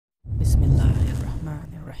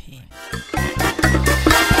Bismillahirrahmanirrahim.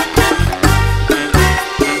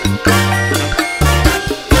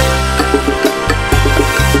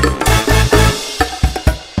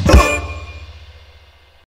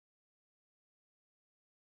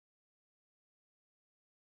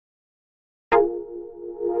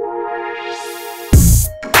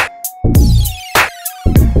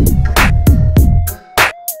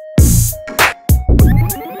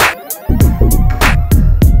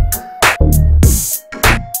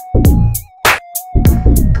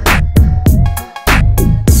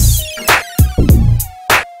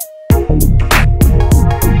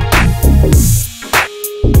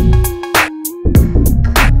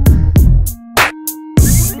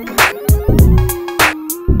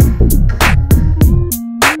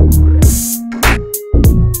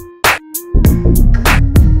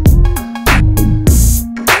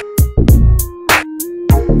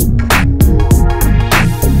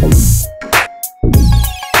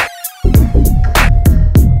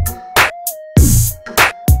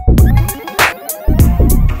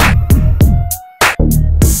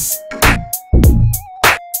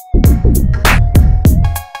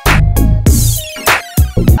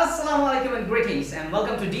 And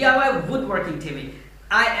welcome to DIY Woodworking TV.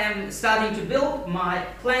 I am starting to build my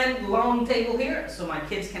planned long table here so my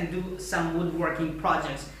kids can do some woodworking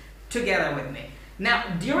projects together with me. Now,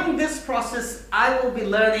 during this process, I will be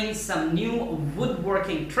learning some new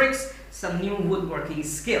woodworking tricks, some new woodworking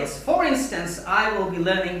skills. For instance, I will be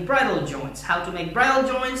learning bridal joints, how to make bridal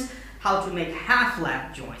joints, how to make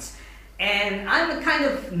half-lap joints. And I'm kind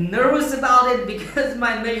of nervous about it because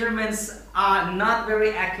my measurements are not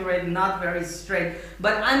very accurate, not very straight.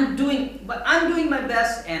 But I'm doing my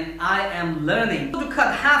best, and I am learning. To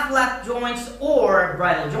cut half-lap joints or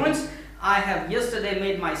bridal joints, I have yesterday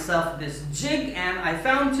made myself this jig, and I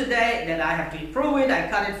found today that I have to improve it. I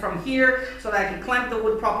cut it from here so that I can clamp the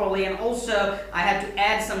wood properly, and also I had to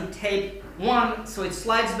add some tape. One, so it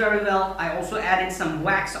slides very well. I also added some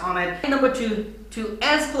wax on it. And number two, to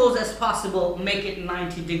as close as possible make it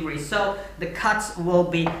 90 degrees, so the cuts will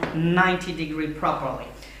be 90 degree properly.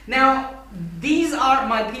 Now, these are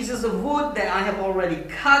my pieces of wood that I have already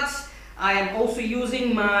cut. I am also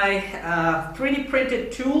using my 3D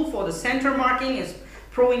printed tool for the center marking. It's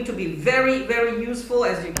proving to be very, very useful.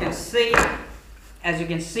 As you can see,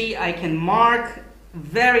 I can mark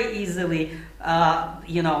very easily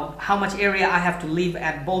you know, how much area I have to leave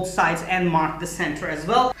at both sides and mark the center as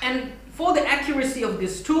well. And for the accuracy of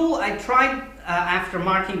this tool, I tried after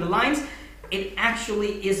marking the lines. It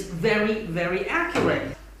actually is very, very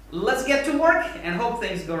accurate. Let's get to work and hope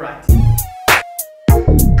things go right.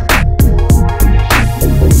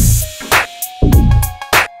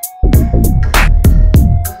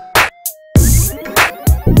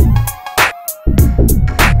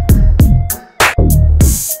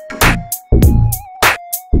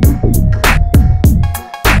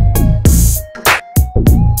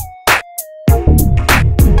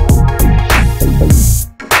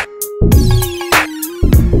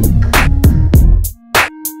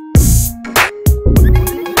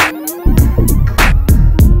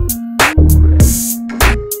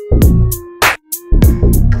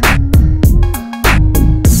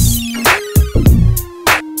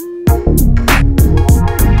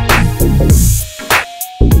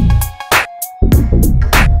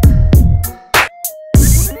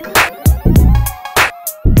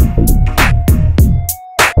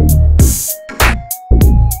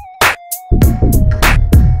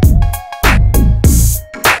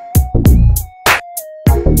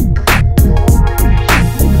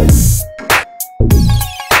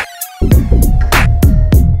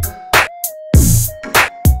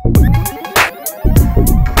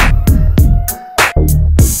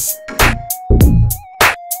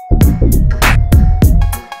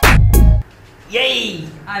 Yay!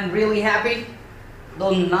 I'm really happy.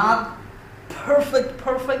 Though not perfect,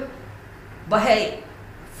 but hey,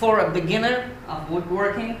 for a beginner of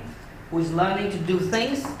woodworking who is learning to do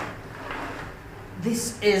things,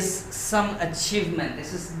 this is some achievement.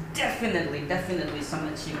 This is definitely some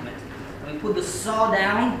achievement. When we put the saw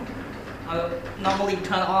down, I normally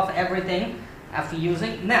turn off everything after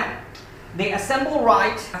using. Now, they assemble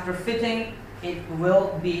right. After fitting, it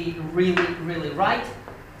will be really right.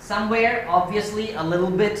 Somewhere, obviously, a little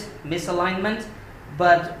bit misalignment,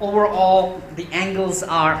 but overall, the angles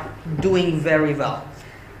are doing very well.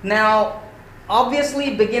 Now,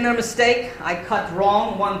 obviously, beginner mistake. I cut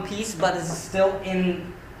wrong one piece, but it's still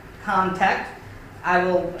in contact. I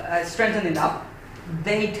will strengthen it up.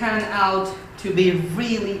 They turn out to be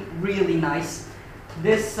really nice.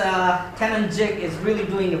 This tenon jig is really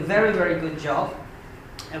doing a very good job.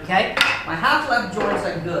 Okay, my half-lap joints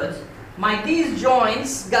are good. These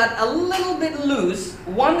joints got a little bit loose.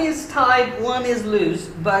 One is tight, one is loose,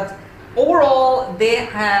 but overall they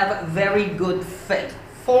have very good fit.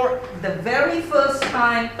 For the very first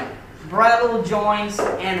time, bridal joints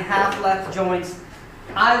and half-lap joints,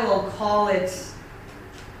 I will call it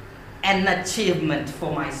an achievement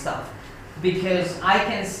for myself, because I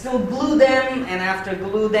can still glue them, and after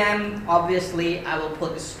glue them, obviously I will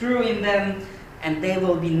put a screw in them and they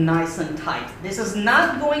will be nice and tight. This is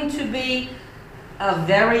not going to be a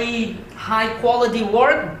very high quality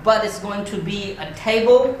work, but it's going to be a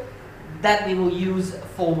table that we will use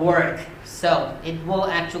for work. So it will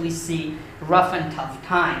actually see rough and tough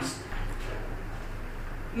times.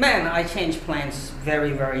 Man, I change plans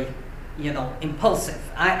very, impulsive.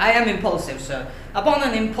 I am impulsive, so upon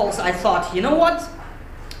an impulse I thought, you know what?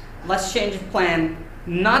 Let's change the plan,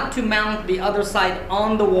 not to mount the other side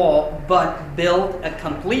on the wall, but build a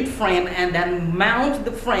complete frame and then mount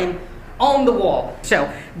the frame on the wall.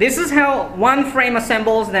 So this is how one frame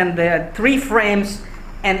assembles, then there are 3 frames,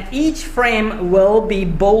 and each frame will be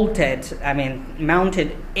bolted,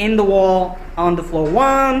 mounted in the wall on the floor.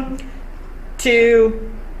 1,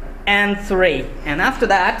 2, and 3. And after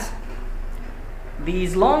that,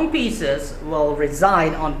 these long pieces will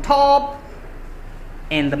reside on top,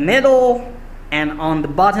 in the middle, and on the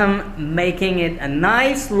bottom, making it a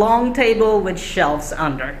nice long table with shelves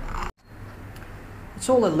under. It's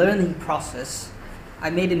all a learning process.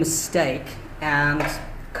 I made a mistake and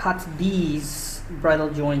cut these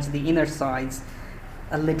bridal joints, the inner sides,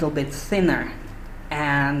 a little bit thinner,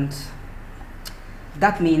 and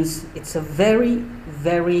that means it's a very,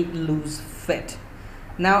 very loose fit.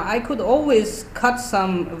 Now I could always cut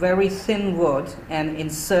some very thin wood and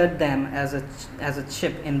insert them as a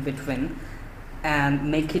chip in between and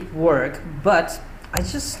make it work, but I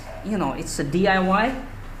just, it's a DIY.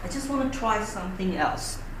 I just want to try something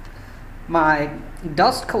else. My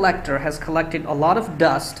dust collector has collected a lot of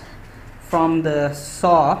dust from the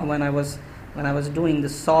saw when I was doing the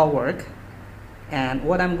saw work, and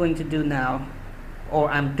what I'm going to do now, or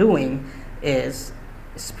I'm doing, is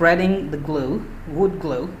spreading the glue, wood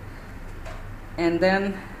glue, and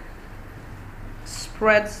then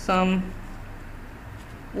spread some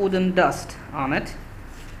wooden dust on it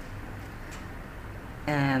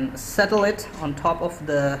and settle it on top of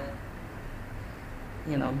the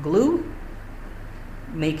glue,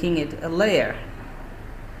 making it a layer.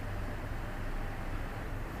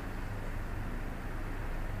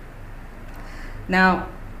 Now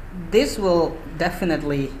this will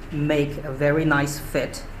definitely make a very nice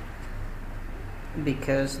fit,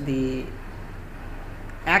 because the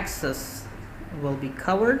axis will be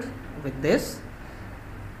covered with this,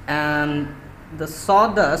 and the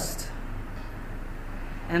sawdust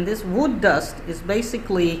and this wood dust is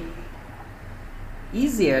basically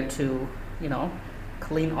easier to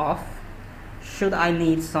clean off should I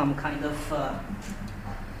need some kind of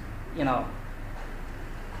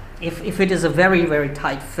if it is a very, very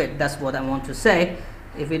tight fit. That's what I want to say.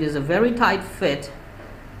 If it is a very tight fit,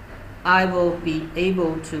 I will be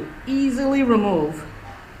able to easily remove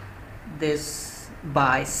this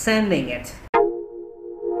by sanding it.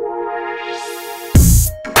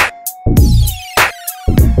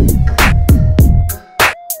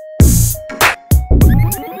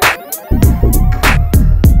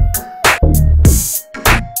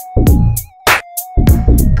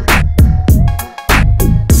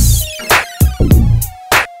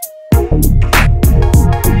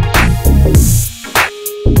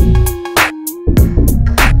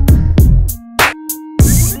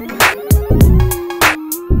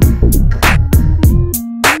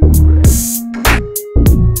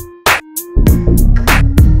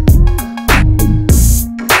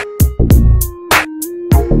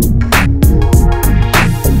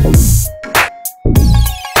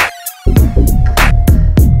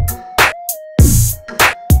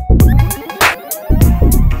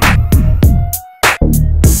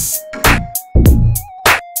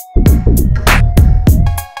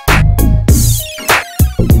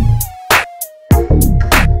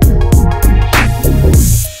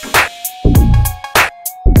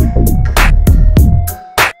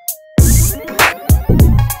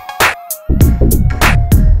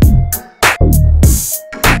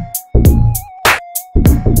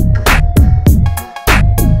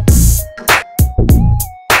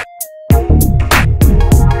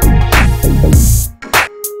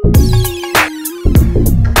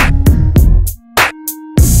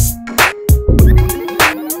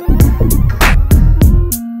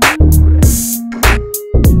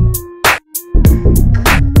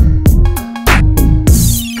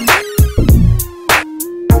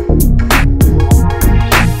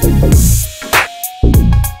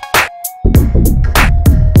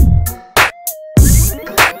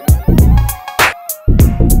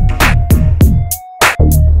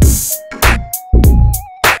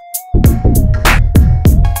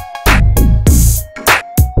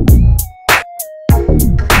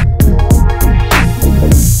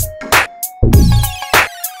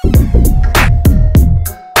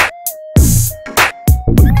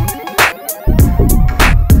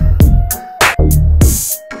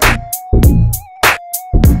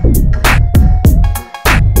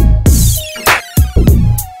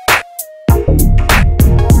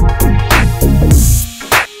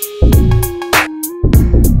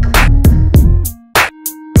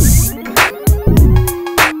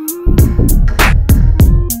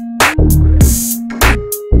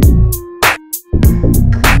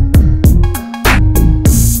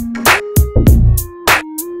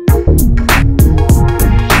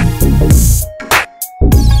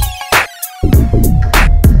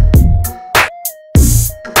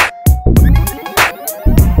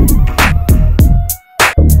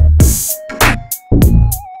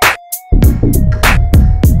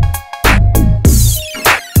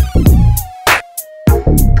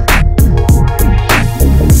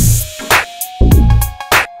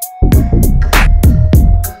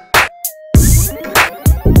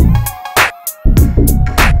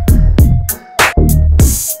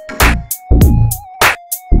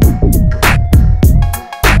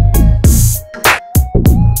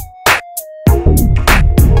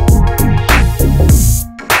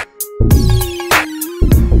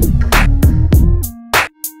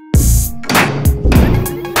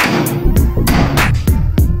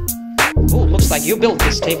 like you built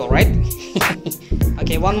this table, right?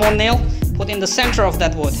 Okay, one more nail. Put in the center of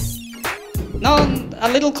that wood. No, a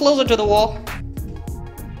little closer to the wall.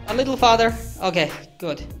 A little farther. Okay,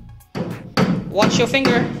 good. Watch your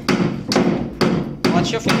finger.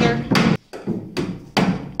 Watch your finger.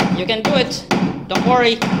 You can do it. Don't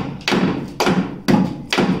worry.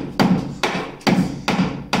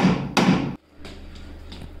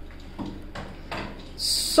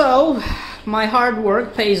 So, my hard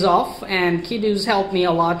work pays off, and Kidu's helped me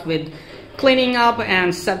a lot with cleaning up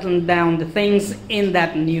and settling down the things in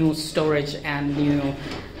that new storage and new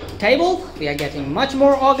table. We are getting much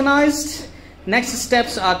more organized. Next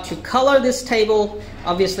steps are to color this table.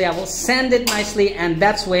 Obviously I will sand it nicely, and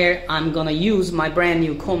that's where I'm gonna use my brand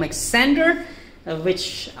new Comex sander,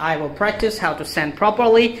 which I will practice how to sand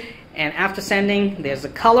properly. And after sanding, there's a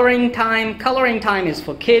coloring time. Coloring time is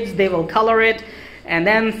for kids, they will color it. And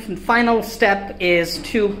then final step is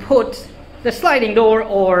to put the sliding door,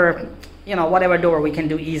 or whatever door we can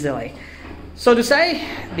do easily. So to say,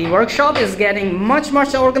 the workshop is getting much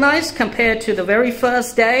organized compared to the very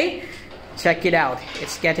first day. Check it out,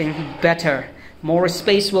 it's getting better. More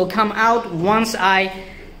space will come out once I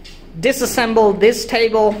disassemble this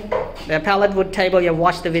table, the pallet wood table. You've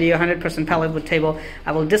watched the video, 100% pallet wood table.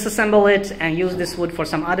 I will disassemble it and use this wood for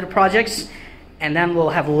some other projects, and then we'll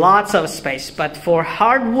have lots of space. But for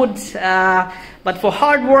hardwood, for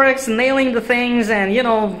hard works, nailing the things, and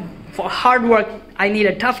for hard work, I need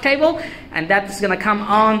a tough table, and that's gonna come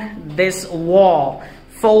on this wall,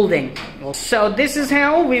 folding. So this is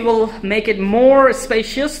how we will make it more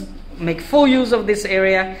spacious, make full use of this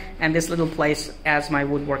area and this little place as my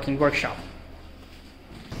woodworking workshop.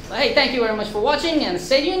 So hey, thank you very much for watching, and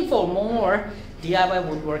stay tuned for more DIY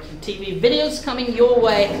Woodworking TV videos coming your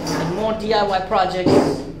way, and more DIY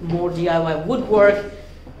projects, more DIY woodwork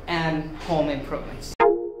and home improvements.